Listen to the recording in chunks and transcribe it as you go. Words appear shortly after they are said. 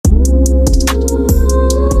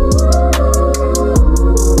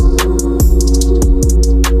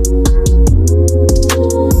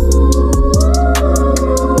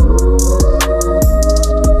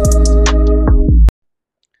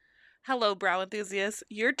brow enthusiasts.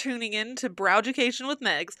 You're tuning in to Browducation with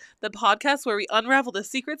Megs, the podcast where we unravel the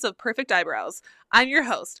secrets of perfect eyebrows. I'm your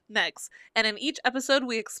host, Megs, and in each episode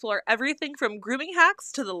we explore everything from grooming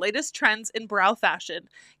hacks to the latest trends in brow fashion.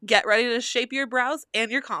 Get ready to shape your brows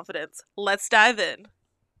and your confidence. Let's dive in.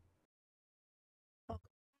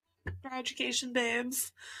 Browducation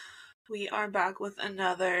babes. We are back with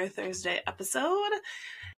another Thursday episode.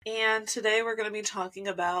 And today we're going to be talking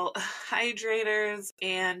about hydrators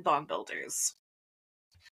and bond builders.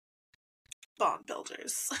 Bond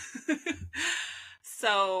builders.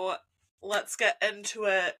 So let's get into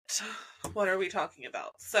it. What are we talking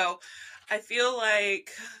about? So I feel like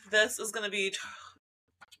this is going to be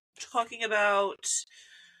talking about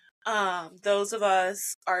those of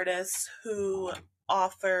us artists who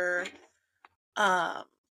offer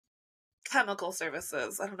chemical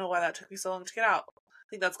services. I don't know why that took me so long to get out. I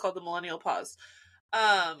think that's called the millennial pause.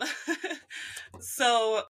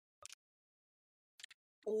 So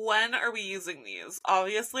when are we using these?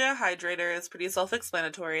 Obviously a hydrator is pretty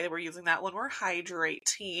self-explanatory. We're using that when we're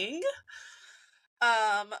hydrating.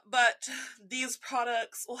 But these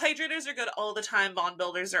products, well, hydrators are good all the time. Bond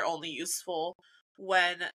builders are only useful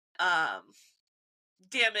when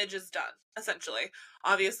damage is done, essentially.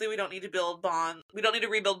 Obviously we don't need to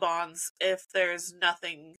rebuild bonds if there's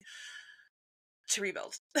nothing to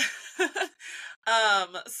rebuild.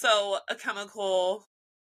 So a chemical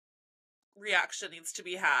reaction needs to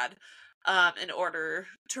be had in order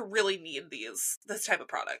to really need this type of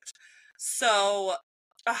product. So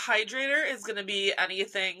a hydrator is going to be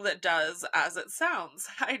anything that does as it sounds,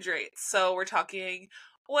 hydrate. So we're talking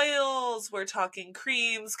oils, we're talking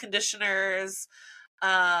creams, conditioners,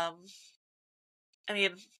 I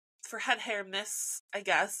mean, for head, hair, mists, I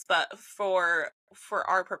guess, but for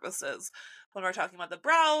our purposes, when we're talking about the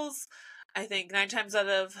brows, I think 9 times out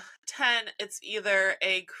of 10, it's either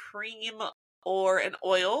a cream or an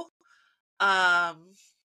oil.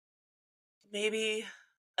 Maybe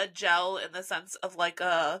a gel in the sense of like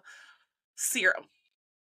a serum.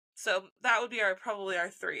 So that would be probably our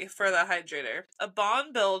 3 for the hydrator. A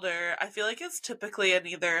bond builder, I feel like it's typically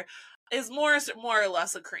is more or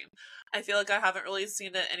less a cream. I feel like I haven't really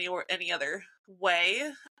seen it any other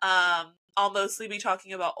way. I'll mostly be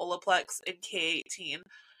talking about Olaplex and K18.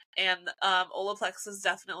 And Olaplex is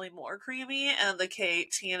definitely more creamy, and the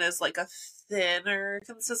K18 is like a thinner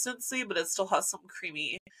consistency, but it still has some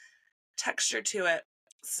creamy texture to it.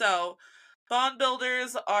 So bond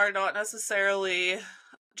builders are not necessarily,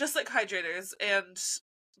 just like hydrators and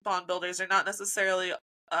bond builders are not necessarily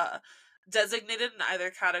designated in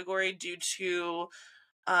either category due to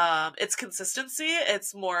its consistency.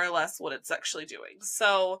 It's more or less what it's actually doing.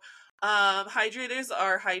 So hydrators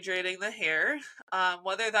are hydrating the hair,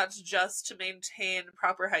 whether that's just to maintain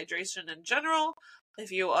proper hydration in general.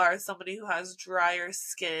 If you are somebody who has drier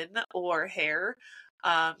skin or hair,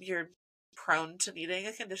 you're prone to needing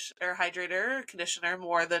a hydrator or conditioner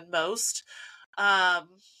more than most.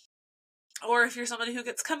 Or if you're somebody who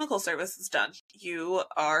gets chemical services done, you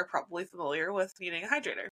are probably familiar with needing a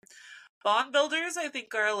hydrator. Bond builders, I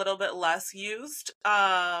think, are a little bit less used,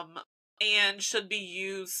 and should be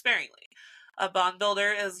used sparingly. A bond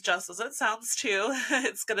builder is just as it sounds too.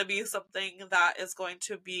 It's going to be something that is going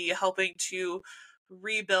to be helping to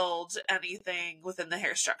rebuild anything within the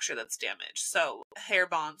hair structure that's damaged. So hair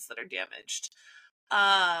bonds that are damaged.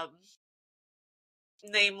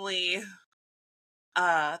 Namely,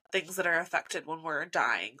 things that are affected when we're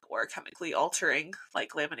dyeing or chemically altering,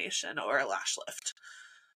 like lamination or a lash lift.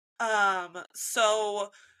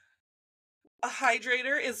 So a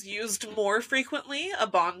hydrator is used more frequently. A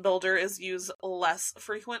bond builder is used less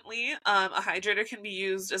frequently. A hydrator can be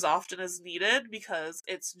used as often as needed because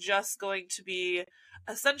it's just going to be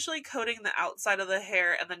essentially coating the outside of the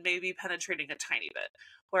hair and then maybe penetrating a tiny bit.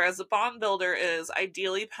 Whereas a bond builder is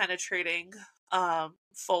ideally penetrating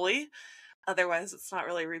fully. Otherwise, it's not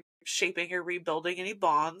really reshaping or rebuilding any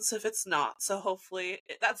bonds if it's not. So hopefully,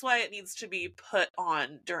 that's why it needs to be put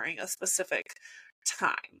on during a specific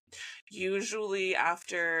time. Usually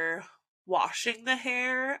after washing the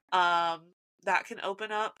hair, that can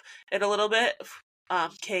open up it a little bit.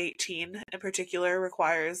 K18 in particular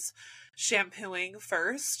requires shampooing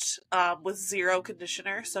first with zero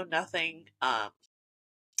conditioner, so nothing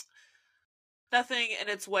in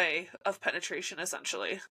its way of penetration,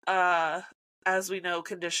 essentially. As we know,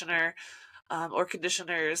 conditioner or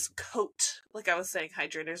conditioners coat, like I was saying,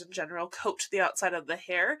 hydrators in general coat the outside of the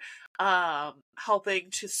hair,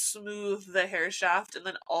 helping to smooth the hair shaft, and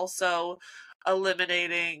then also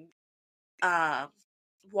eliminating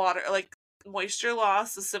water, like moisture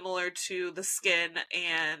loss is similar to the skin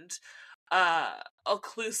and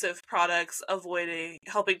occlusive products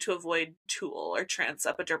helping to avoid tool or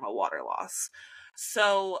transepidermal water loss.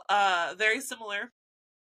 So, very similar.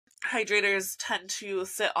 Hydrators tend to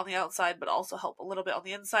sit on the outside, but also help a little bit on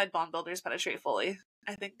the inside. Bond builders penetrate fully.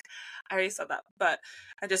 I think I already said that, but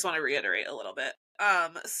I just want to reiterate a little bit.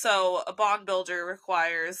 So a bond builder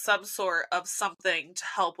requires some sort of something to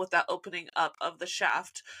help with that opening up of the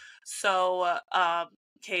shaft. So,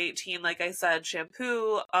 K18, like I said,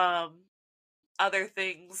 shampoo, other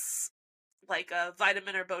things like a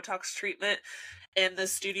vitamin or Botox treatment in the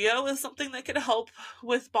studio is something that could help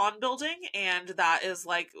with bond building, and that is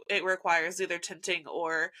like, it requires either tinting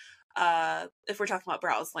or, if we're talking about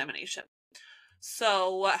brows, lamination.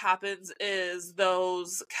 So what happens is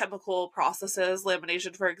those chemical processes,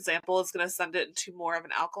 lamination for example, is going to send it into more of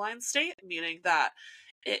an alkaline state, meaning that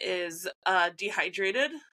it is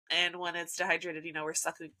dehydrated, and when it's dehydrated, we're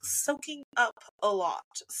soaking up a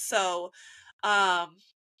lot. So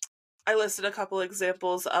I listed a couple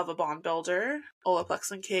examples of a bond builder, Olaplex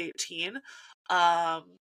and K18,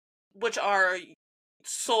 which are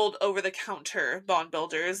sold over-the-counter bond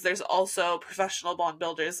builders. There's also professional bond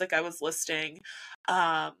builders, like I was listing,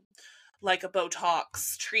 like a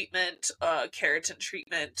Botox treatment, keratin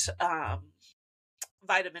treatment,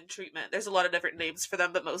 vitamin treatment. There's a lot of different names for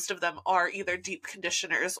them, but most of them are either deep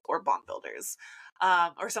conditioners or bond builders,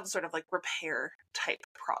 or some sort of like repair type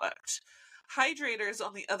product. Hydrators,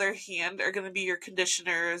 on the other hand, are going to be your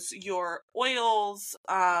conditioners, your oils,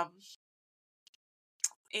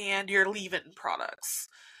 and your leave-in products.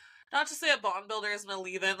 Not to say a bond builder isn't a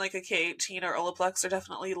leave-in, like a K18 or Olaplex are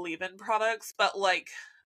definitely leave-in products, but like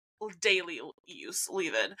daily use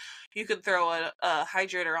leave-in. You can throw a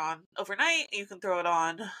hydrator on overnight, you can throw it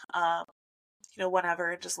on,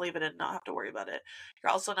 whenever, and just leave it and not have to worry about it.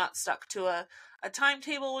 You're also not stuck to a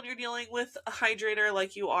timetable when you're dealing with a hydrator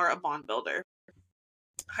like you are a bond builder.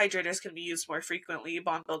 Hydrators can be used more frequently.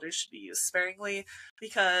 Bond builders should be used sparingly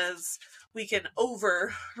because we can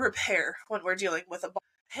over repair when we're dealing with a bond.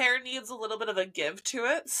 Hair needs a little bit of a give to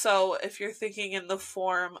it. So if you're thinking in the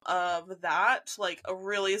form of that, like a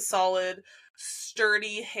really solid,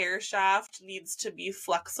 sturdy hair shaft needs to be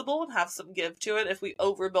flexible and have some give to it. If we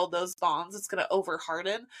overbuild those bonds, it's going to over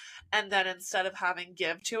harden. And then instead of having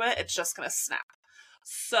give to it, it's just going to snap.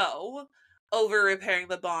 So over repairing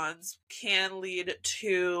the bonds can lead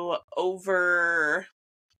to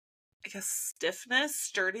stiffness,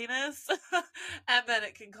 sturdiness, and then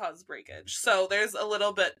it can cause breakage. So there's a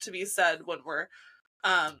little bit to be said when we're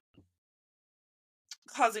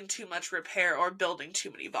causing too much repair or building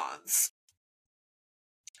too many bonds.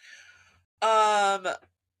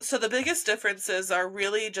 So the biggest differences are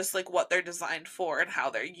really just like what they're designed for and how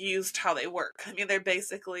they're used, how they work. I mean, they're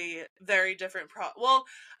basically very different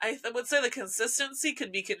I would say the consistency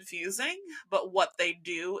could be confusing, but what they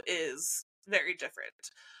do is very different.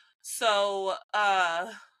 So,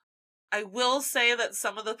 I will say that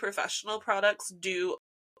some of the professional products do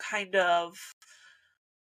kind of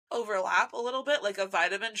overlap a little bit. Like a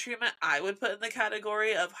vitamin treatment, I would put in the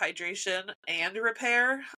category of hydration and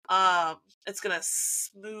repair. It's gonna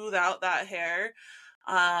smooth out that hair,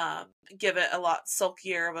 give it a lot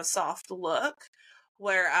silkier of a soft look.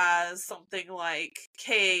 Whereas something like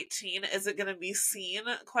K18 isn't going to be seen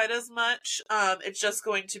quite as much. It's just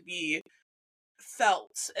going to be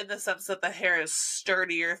felt in the sense that the hair is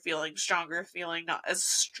sturdier feeling, stronger feeling, not as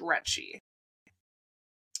stretchy.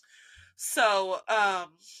 So,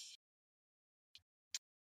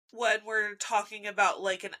 when we're talking about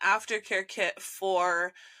like an aftercare kit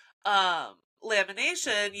for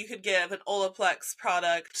lamination, you could give an Olaplex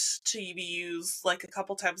product to be used like a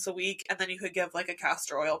couple times a week, and then you could give like a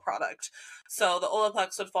castor oil product. So the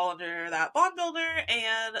Olaplex would fall under that bond builder,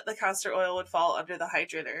 and the castor oil would fall under the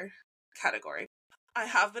hydrator category. I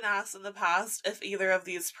have been asked in the past if either of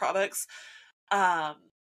these products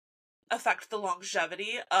affect the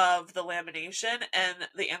longevity of the lamination, and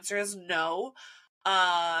the answer is no.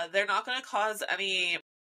 They're not going to cause any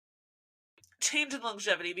change in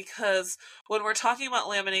longevity, because when we're talking about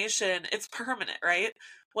lamination, it's permanent, right?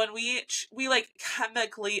 When we like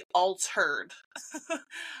chemically altered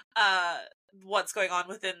what's going on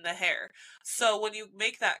within the hair. So when you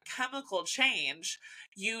make that chemical change,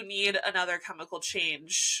 you need another chemical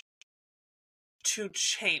change to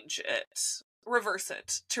change it, to reverse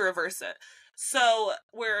it. So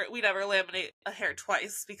we never laminate a hair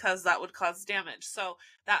twice because that would cause damage. So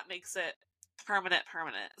that makes it permanent.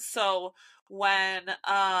 So when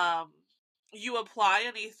you apply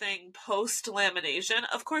anything post lamination,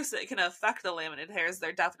 of course it can affect the laminated hairs.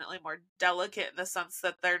 They're definitely more delicate in the sense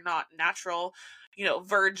that they're not natural,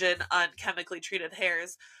 virgin, unchemically treated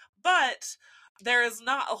hairs. but there is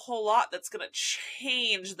not a whole lot that's going to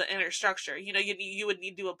change the inner structure. You know, you would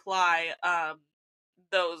need to apply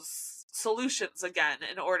those solutions again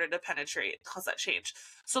in order to cause that change.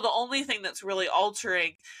 So the only thing that's really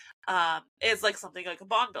altering is like something like a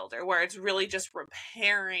bond builder, where it's really just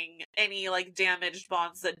repairing any like damaged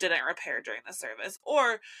bonds that didn't repair during the service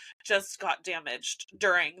or just got damaged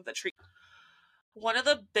during the treatment. One of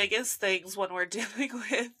the biggest things when we're dealing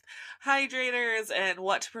with hydrators and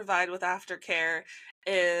what to provide with aftercare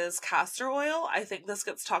is castor oil. I think this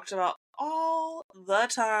gets talked about all the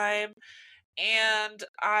time, and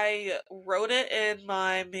I wrote it in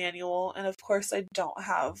my manual, and of course I don't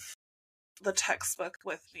have the textbook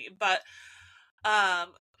with me, but let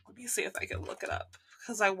me see if I can look it up,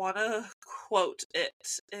 because I want to quote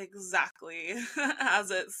it exactly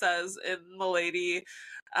as it says in Milady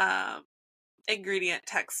ingredient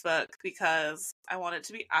textbook, because I want it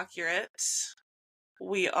to be accurate.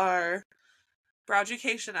 We are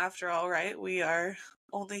Brow-education after all, right? We are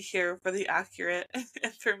only here for the accurate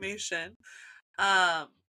information. But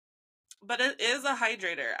it is a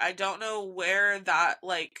hydrator. I don't know where that,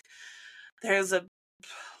 like, there's a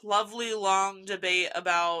lovely long debate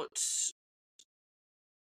about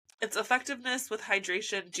its effectiveness with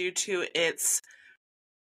hydration due to its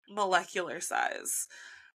molecular size.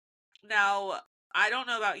 Now, I don't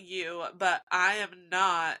know about you, but I am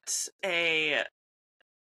not a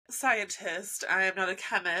scientist. I am not a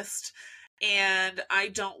chemist, and I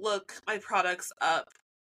don't look my products up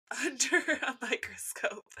under a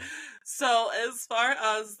microscope. So as far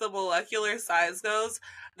as the molecular size goes,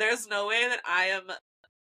 there's no way that I am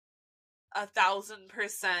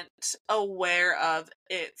 1,000% aware of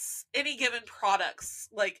any given products.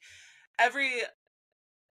 Like, every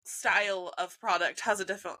style of product has a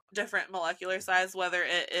different molecular size, whether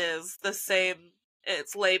it is the same,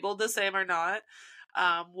 it's labeled the same or not.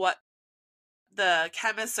 What the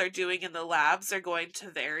chemists are doing in the labs are going to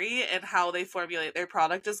vary, and how they formulate their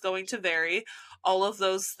product is going to vary. All of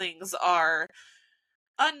those things are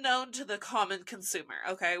unknown to the common consumer.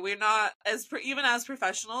 Okay, we're not even as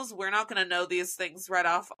professionals, we're not going to know these things right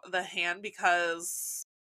off the hand, because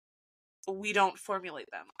we don't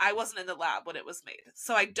formulate them. I wasn't in the lab when it was made,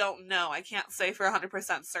 so I don't know. I can't say for 100%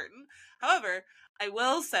 certain. However, I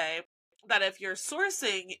will say that if you're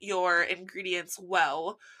sourcing your ingredients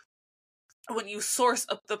well, when you source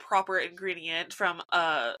up the proper ingredient from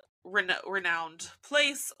a renowned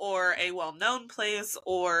place, or a well-known place,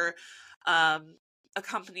 or a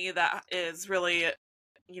company that is really,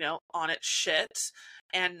 on its shit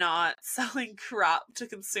and not selling crap to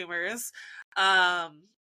consumers,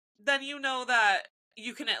 then you know that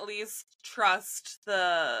you can at least trust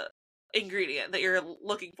the ingredient that you're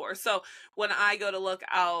looking for. So when I go to look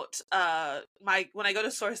out when I go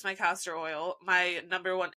to source my castor oil, my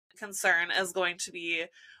number one concern is going to be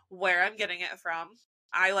where I'm getting it from.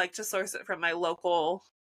 I like to source it from my local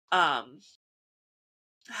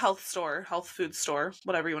health food store,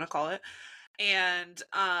 whatever you want to call it. And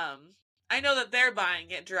I know that they're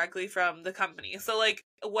buying it directly from the company. So like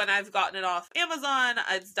when I've gotten it off Amazon,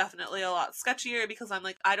 it's definitely a lot sketchier, because I'm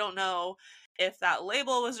like, I don't know if that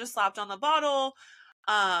label was just slapped on the bottle.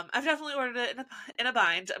 I've definitely ordered it in a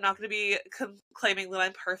bind. I'm not going to be claiming that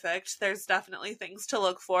I'm perfect. There's definitely things to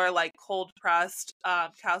look for, like cold pressed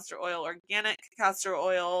castor oil, organic castor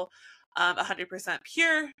oil, 100%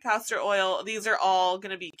 pure castor oil. These are all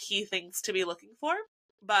going to be key things to be looking for.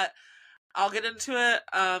 But I'll get into it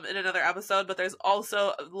in another episode. But there's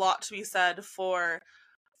also a lot to be said for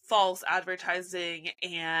false advertising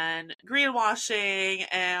and greenwashing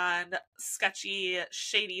and sketchy,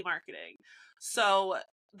 shady marketing. So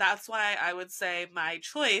that's why I would say my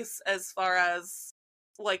choice as far as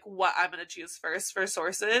like what I'm going to choose first for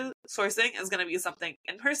sourcing is going to be something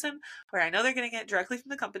in person, where I know they're getting it directly from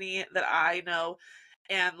the company that I know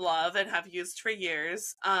and love and have used for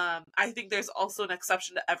years. I think there's also an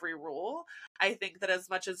exception to every rule. I think that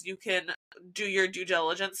as much as you can do your due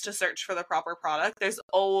diligence to search for the proper product, there's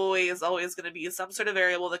always going to be some sort of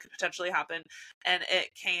variable that could potentially happen, and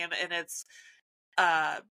it came and it's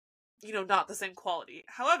not the same quality.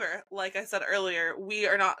 However, like I said earlier, we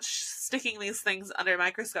are not sticking these things under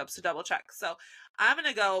microscopes to double check. So I'm going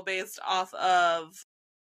to go based off of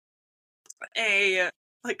I'm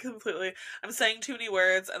saying too many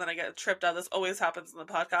words and then I get tripped up. This always happens in the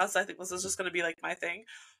podcast. I think this is just going to be like my thing.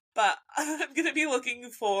 But I'm going to be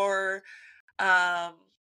looking for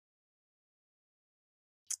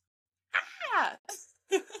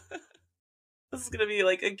this is going to be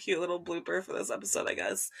like a cute little blooper for this episode, I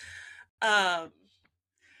guess.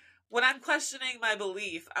 when I'm questioning my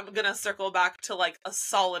belief, I'm going to circle back to like a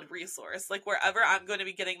solid resource. Like wherever I'm going to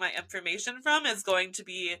be getting my information from is going to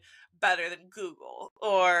be better than Google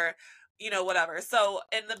or, you know, whatever. So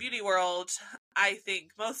in the beauty world, I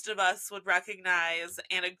think most of us would recognize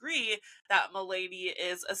and agree that Milady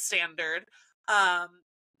is a standard.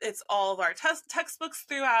 It's all of our textbooks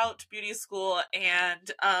throughout beauty school, and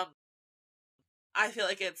I feel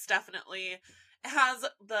like it's definitely has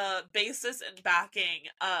the basis and backing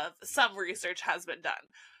of some research has been done.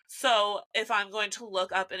 So if I'm going to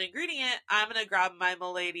look up an ingredient, I'm going to grab my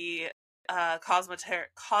Milady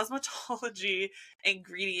cosmetology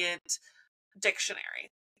ingredient dictionary.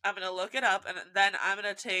 I'm going to look it up, and then I'm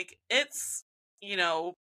going to take its, you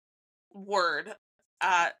know, word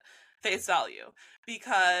at face value,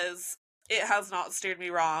 because it has not steered me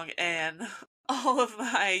wrong in all of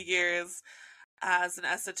my years as an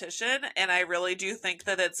esthetician, and I really do think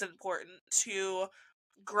that it's important to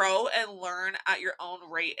grow and learn at your own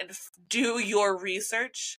rate and do your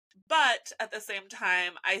research. But at the same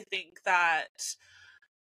time, I think that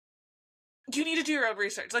you need to do your own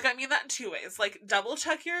research. Like, I mean that in two ways. Like, double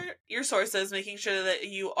check your sources, making sure that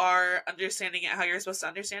you are understanding it how you're supposed to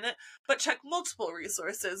understand it, but check multiple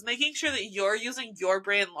resources, making sure that you're using your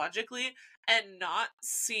brain logically and not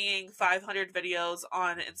seeing 500 videos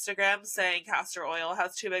on Instagram saying castor oil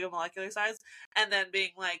has too big a molecular size, and then being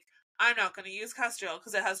like, I'm not going to use castor oil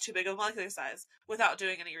because it has too big of a molecular size, without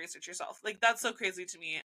doing any research yourself. Like, that's so crazy to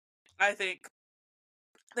me. I think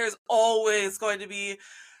there's always going to be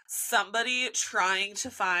somebody trying to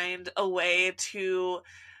find a way to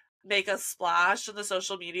make a splash in the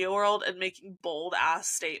social media world and making bold ass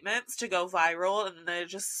statements to go viral, and then they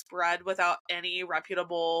just spread without any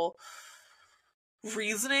reputable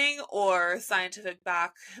reasoning or scientific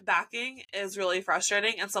backing is really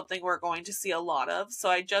frustrating, and something we're going to see a lot of. So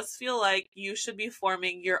I just feel like you should be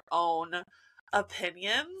forming your own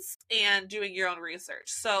opinions and doing your own research.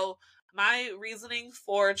 So my reasoning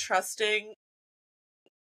for trusting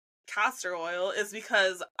castor oil is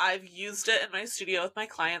because I've used it in my studio with my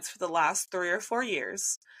clients for the last 3 or 4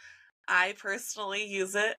 years. I personally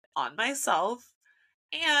use it on myself,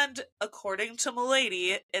 and according to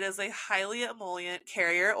Milady, it is a highly emollient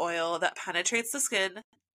carrier oil that penetrates the skin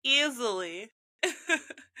easily,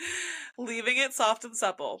 leaving it soft and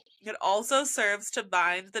supple. It also serves to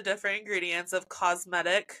bind the different ingredients of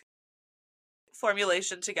cosmetic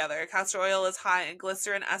formulation together. Castor oil is high in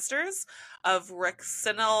glycerin esters of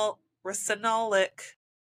ricinoleic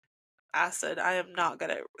acid. I am not good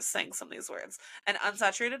at saying some of these words. And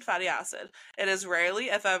unsaturated fatty acid. It is rarely,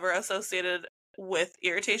 if ever, associated with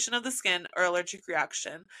irritation of the skin or allergic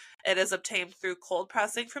reaction. It is obtained through cold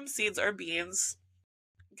pressing from seeds or beans,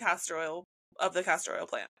 castor oil of the castor oil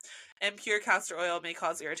plant. Impure castor oil may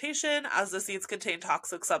cause irritation, as the seeds contain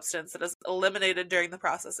toxic substance that is eliminated during the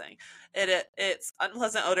processing. Its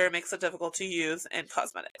unpleasant odor makes it difficult to use in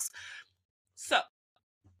cosmetics. So,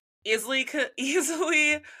 easily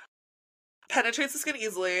penetrates the skin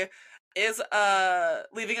easily, is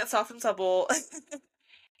leaving it soft and supple,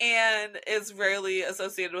 and is rarely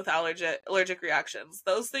associated with allergic reactions.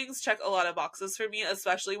 Those things check a lot of boxes for me,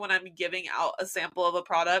 especially when I'm giving out a sample of a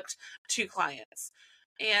product to clients.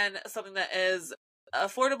 And something that is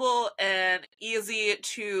affordable and easy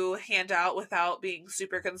to hand out without being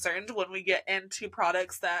super concerned when we get into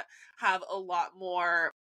products that have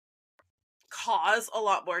cause a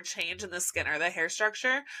lot more change in the skin or the hair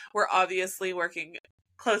structure. We're obviously working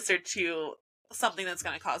closer to something that's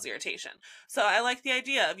going to cause irritation. So I like the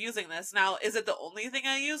idea of using this. Now, is it the only thing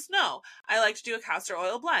I use? No. I like to do a castor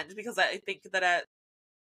oil blend because I think that it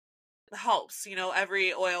helps. You know,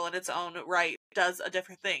 every oil in its own right does a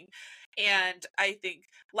different thing. And I think,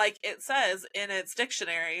 like it says in its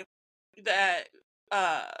dictionary, that,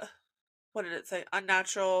 what did it say?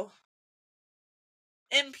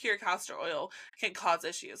 Impure castor oil can cause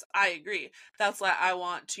issues. I agree. That's why I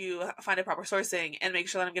want to find a proper sourcing and make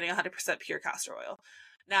sure that I'm getting 100% pure castor oil.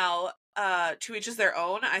 Now, to each is their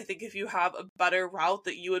own. I think if you have a better route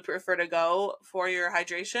that you would prefer to go for your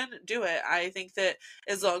hydration, do it. I think that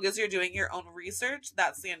as long as you're doing your own research,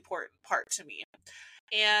 that's the important part to me.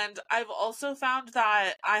 And I've also found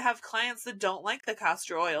that I have clients that don't like the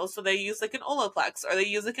castor oil, so they use like an Olaplex, or they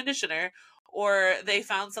use a conditioner, or they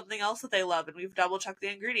found something else that they love, and we've double checked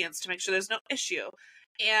the ingredients to make sure there's no issue.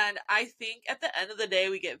 And I think at the end of the day,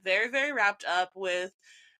 we get very, very wrapped up with,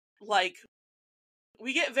 like,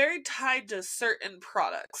 we get very tied to certain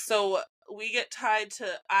products. So we get tied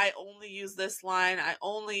to, I only use this line, I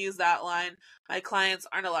only use that line. My clients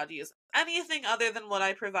aren't allowed to use anything other than what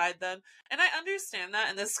I provide them. And I understand that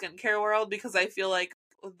in the skincare world, because I feel like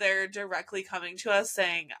they're directly coming to us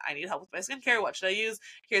saying, I need help with my skincare. What should I use?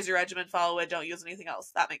 Here's your regimen. Follow it. Don't use anything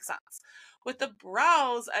else. That makes sense. With the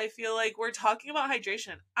brows, I feel like we're talking about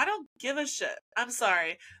hydration. I don't give a shit. I'm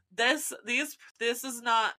sorry. This is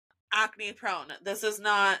not acne prone. This is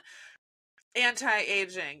not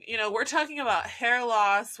anti-aging. We're talking about hair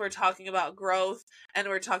loss, we're talking about growth, and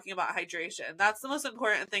we're talking about hydration. That's the most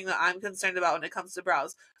important thing that I'm concerned about when it comes to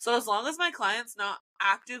brows. So as long as my client's not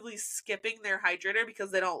actively skipping their hydrator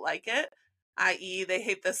because they don't like it, i.e. they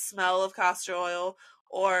hate the smell of castor oil,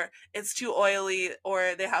 or it's too oily,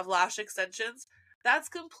 or they have lash extensions, that's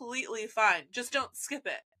completely fine. Just don't skip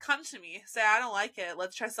it. Come to me, say, I don't like it,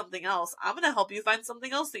 let's try something else. I'm going to help you find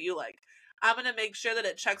something else that you like. I'm going to make sure that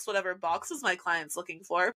it checks whatever boxes my client's looking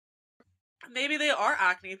for. Maybe they are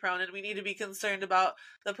acne prone and we need to be concerned about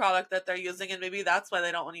the product that they're using, and maybe that's why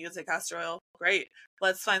they don't want to use a castor oil. Great.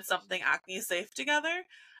 Let's find something acne safe together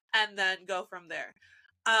and then go from there.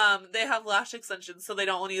 They have lash extensions, so they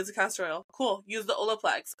don't want to use a castor oil. Cool. Use the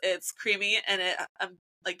Olaplex. It's creamy and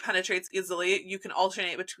it penetrates easily. You can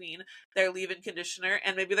alternate between their leave-in conditioner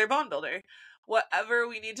and maybe their bond builder. Whatever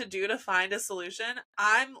we need to do to find a solution,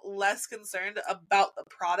 I'm less concerned about the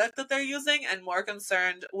product that they're using and more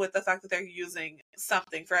concerned with the fact that they're using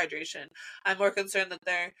something for hydration. I'm more concerned that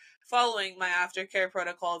they're following my aftercare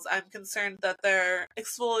protocols. I'm concerned that they're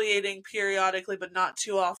exfoliating periodically but not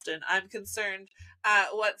too often. I'm concerned at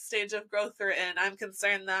what stage of growth they're in. I'm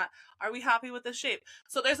concerned that, are we happy with the shape?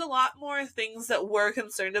 So there's a lot more things that we're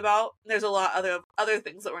concerned about. There's a lot other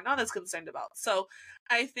things that we're not as concerned about. So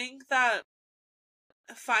I think that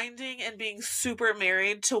finding and being super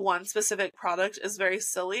married to one specific product is very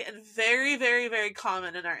silly and very, very, very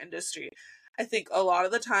common in our industry. I think a lot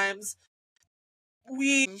of the times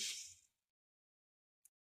we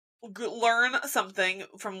learn something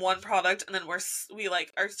from one product and then we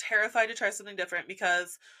are terrified to try something different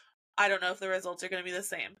because I don't know if the results are going to be the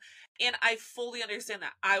same. And I fully understand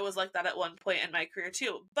that. I was like that at one point in my career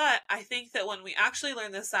too. But I think that when we actually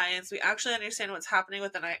learn the science, we actually understand what's happening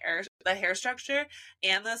within the hair structure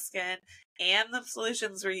and the skin and the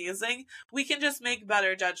solutions we're using, we can just make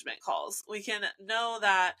better judgment calls. We can know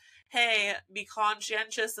that, hey, be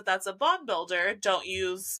conscientious that that's a bond builder. Don't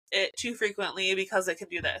use it too frequently because it can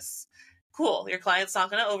do this. Cool. Your client's not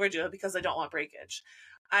going to overdo it because they don't want breakage.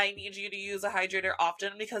 I need you to use a hydrator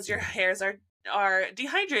often because your hairs are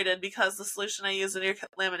dehydrated because the solution I use in your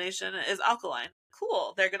lamination is alkaline.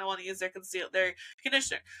 Cool. They're going to want to use their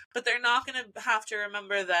conditioner. But they're not going to have to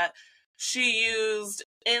remember that she used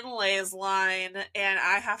Inlay's line and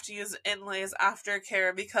I have to use Inlay's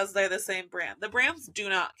aftercare because they're the same brand. The brands do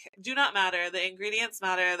not matter. The ingredients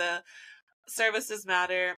matter. The services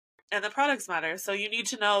matter. And the products matter. So you need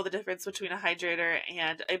to know the difference between a hydrator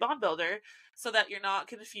and a bond builder so that you're not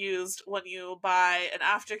confused when you buy an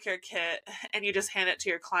aftercare kit and you just hand it to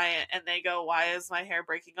your client and they go, why is my hair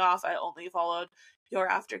breaking off? I only followed your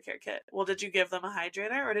aftercare kit. Well, did you give them a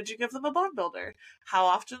hydrator or did you give them a bond builder? How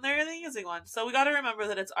often are they using one? So we got to remember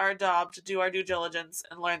that it's our job to do our due diligence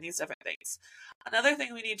and learn these different things. Another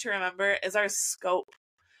thing we need to remember is our scope.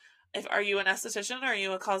 Are you an esthetician or are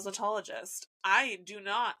you a cosmetologist? I do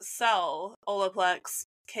not sell Olaplex,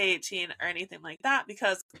 K18, or anything like that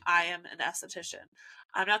because I am an esthetician.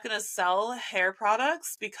 I'm not going to sell hair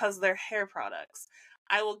products because they're hair products.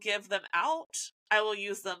 I will give them out. I will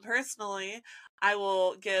use them personally. I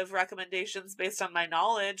will give recommendations based on my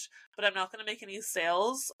knowledge, but I'm not going to make any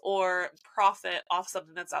sales or profit off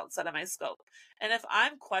something that's outside of my scope. And if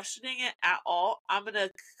I'm questioning it at all, I'm going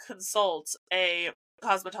to consult a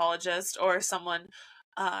cosmetologist or someone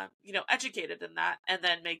educated in that and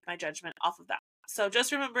then make my judgment off of that. So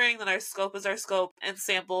just remembering that our scope is our scope and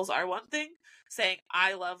samples are one thing. Saying,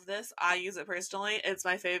 I love this, I use it personally, it's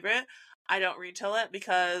my favorite. I don't retail it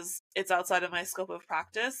because it's outside of my scope of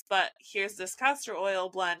practice, but here's this castor oil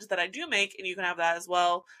blend that I do make and you can have that as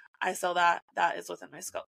well. I sell that. That is within my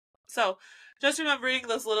scope. So just remembering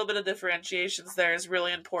those little bit of differentiations there is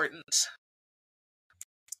really important.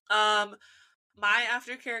 My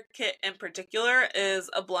aftercare kit in particular is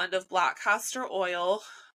a blend of black castor oil,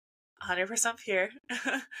 100% pure,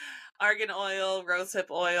 argan oil, rosehip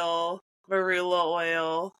oil, marula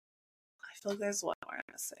oil. I feel like there's one more I'm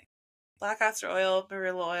missing. Black castor oil,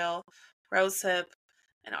 marula oil, rosehip,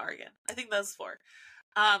 and argan. I think those 4.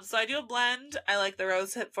 So I do a blend. I like the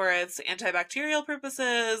rosehip for its antibacterial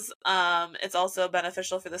purposes. It's also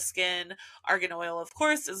beneficial for the skin. Argan oil, of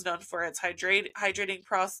course, is known for its hydrating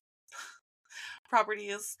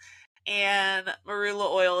properties, and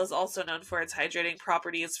marula oil is also known for its hydrating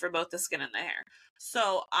properties for both the skin and the hair.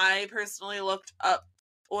 So I personally looked up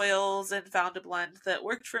oils and found a blend that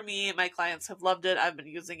worked for me. My clients have loved it. I've been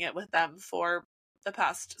using it with them for the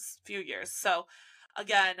past few years. So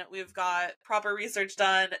again, we've got proper research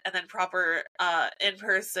done and then proper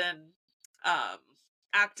in-person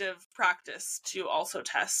active practice to also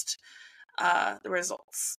test the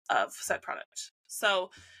results of said product.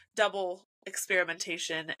 So double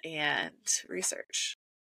experimentation and research.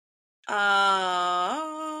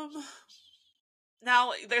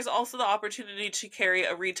 Now there's also the opportunity to carry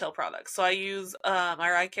a retail product. So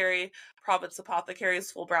I carry Province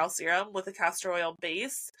Apothecary's Full Brow Serum with a castor oil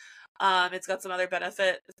base. It's got some other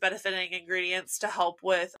benefiting ingredients to help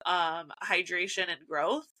with hydration and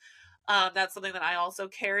growth. That's something that I also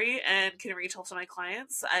carry and can retail to my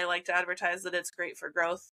clients. I like to advertise that it's great for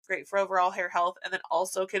growth, great for overall hair health, and then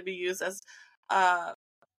also can be used as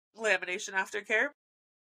lamination aftercare.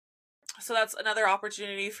 So that's another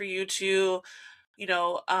opportunity for you to,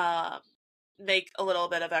 make a little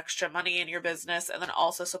bit of extra money in your business and then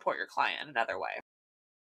also support your client in another way.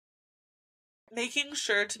 Making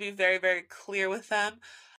sure to be very, very clear with them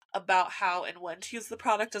about how and when to use the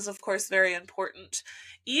product is, of course, very important.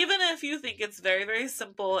 Even if you think it's very, very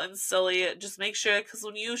simple and silly, just make sure, because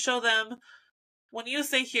when you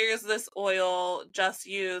say, here's this oil, just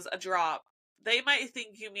use a drop, they might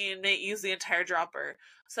think you mean use the entire dropper.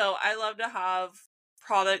 So I love to have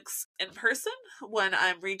products in person when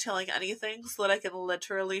I'm retailing anything so that I can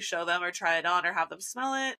literally show them or try it on or have them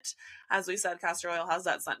smell it. As we said, castor oil has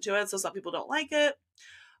that scent to it, so some people don't like it.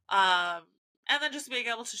 And then just being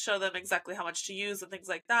able to show them exactly how much to use and things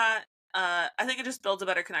like that. I think it just builds a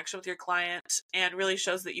better connection with your client and really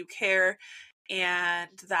shows that you care and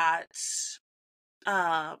that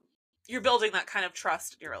you're building that kind of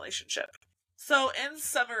trust in your relationship. So in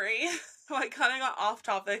summary, I kind of got off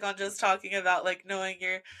topic on just talking about like knowing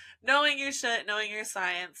your shit, knowing your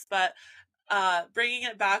science, but bringing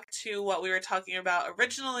it back to what we were talking about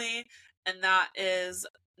originally, and that is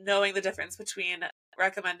knowing the difference between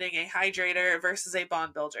recommending a hydrator versus a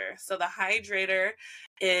bond builder. So the hydrator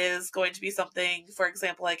is going to be something, for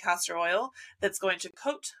example, like castor oil, that's going to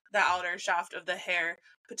coat the outer shaft of the hair,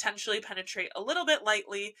 potentially penetrate a little bit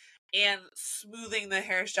lightly, and smoothing the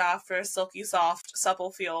hair shaft for a silky, soft, supple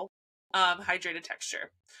feel, hydrated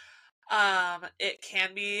texture. It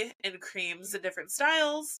can be in creams in different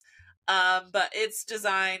styles, but it's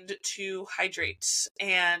designed to hydrate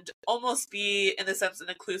and almost be, in the sense, an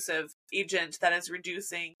occlusive agent that is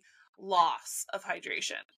reducing loss of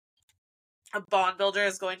hydration. A bond builder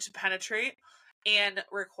is going to penetrate and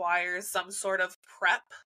requires some sort of prep,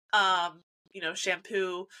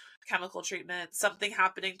 shampoo, chemical treatment, something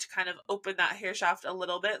happening to kind of open that hair shaft a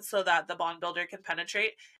little bit so that the bond builder can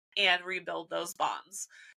penetrate and rebuild those bonds.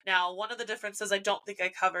 Now, one of the differences I don't think I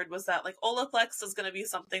covered was that like Olaplex is going to be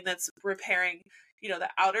something that's repairing, the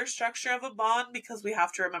outer structure of a bond, because we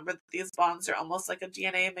have to remember that these bonds are almost like a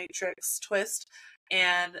DNA matrix twist,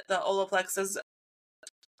 and the Olaplex is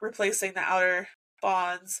replacing the outer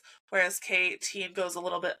bonds, whereas K18 goes a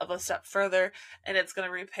little bit of a step further, and it's going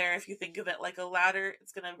to repair, if you think of it like a ladder,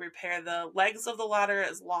 it's going to repair the legs of the ladder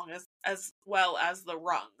as well as the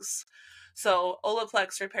rungs. So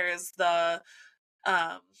Olaplex repairs the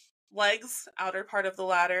legs, outer part of the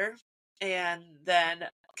ladder, and then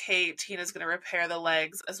K18 is going to repair the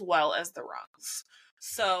legs as well as the rungs.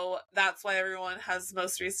 So that's why everyone has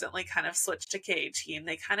most recently kind of switched to K18.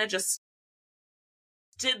 They kind of just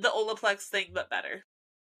did the Olaplex thing, but better.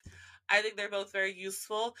 I think they're both very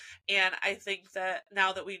useful, and I think that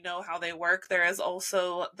now that we know how they work, there is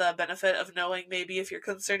also the benefit of knowing maybe if you're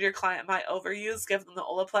concerned your client might overuse, give them the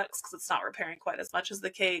Olaplex, because it's not repairing quite as much as the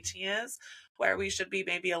K18 is, where we should be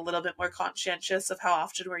maybe a little bit more conscientious of how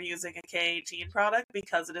often we're using a K18 product,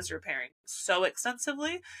 because it is repairing so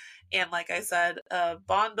extensively. And like I said, a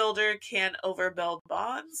bond builder can overbuild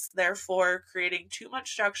bonds, therefore creating too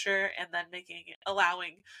much structure and then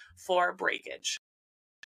allowing for breakage.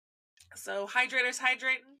 So hydrators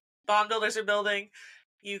hydrating, bond builders are building.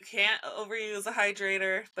 You can't overuse a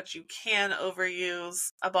hydrator, but you can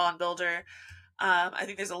overuse a bond builder. I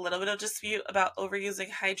think there's a little bit of dispute about overusing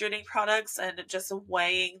hydrating products and just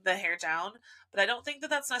weighing the hair down, but I don't think that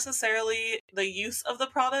that's necessarily the use of the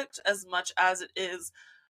product as much as it is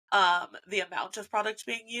the amount of product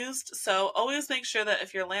being used. So always make sure that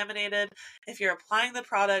if you're laminated, if you're applying the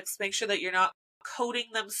products, make sure that you're not coating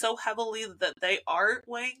them so heavily that they are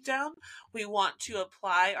weighing down. We want to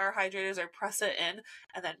apply our hydrators or press it in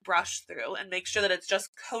and then brush through and make sure that it's just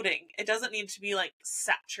coating. It doesn't need to be like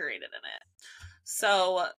saturated in it.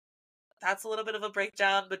 So that's a little bit of a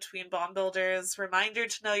breakdown between bond builders. Reminder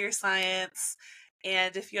to know your science.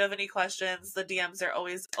 And if you have any questions, the DMs are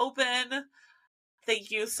always open.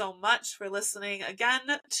 Thank you so much for listening again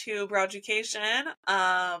to Broeducation.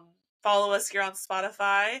 Follow us here on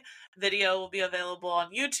Spotify. Video will be available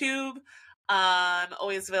on YouTube.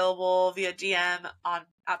 Always available via DM on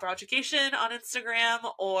at Broeducation on Instagram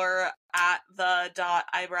or at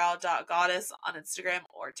the.eyebrow.goddess on Instagram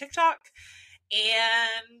or TikTok.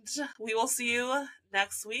 And we will see you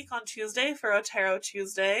next week on Tuesday for Otero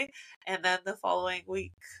Tuesday, and then the following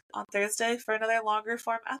week on Thursday for another longer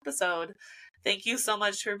form episode. Thank you so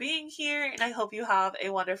much for being here, and I hope you have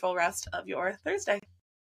a wonderful rest of your Thursday.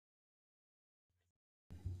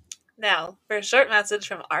 Now, for a short message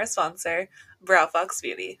from our sponsor, Brow Fox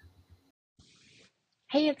Beauty.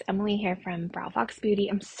 Hey, it's Emily here from Brow Fox Beauty.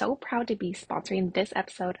 I'm so proud to be sponsoring this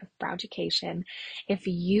episode of Broeducation. If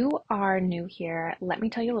you are new here, let me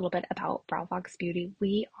tell you a little bit about Brow Fox Beauty.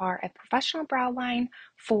 We are a professional brow line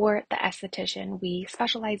for the esthetician. We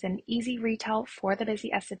specialize in easy retail for the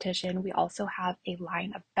busy esthetician. We also have a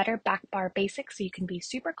line of better back bar basics so you can be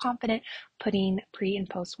super confident putting pre and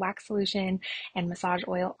post wax solution and massage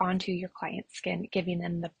oil onto your client's skin, giving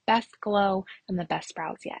them the best glow and the best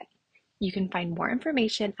brows yet. You can find more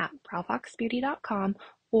information at browfoxbeauty.com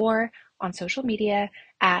or on social media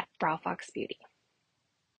at browfoxbeauty.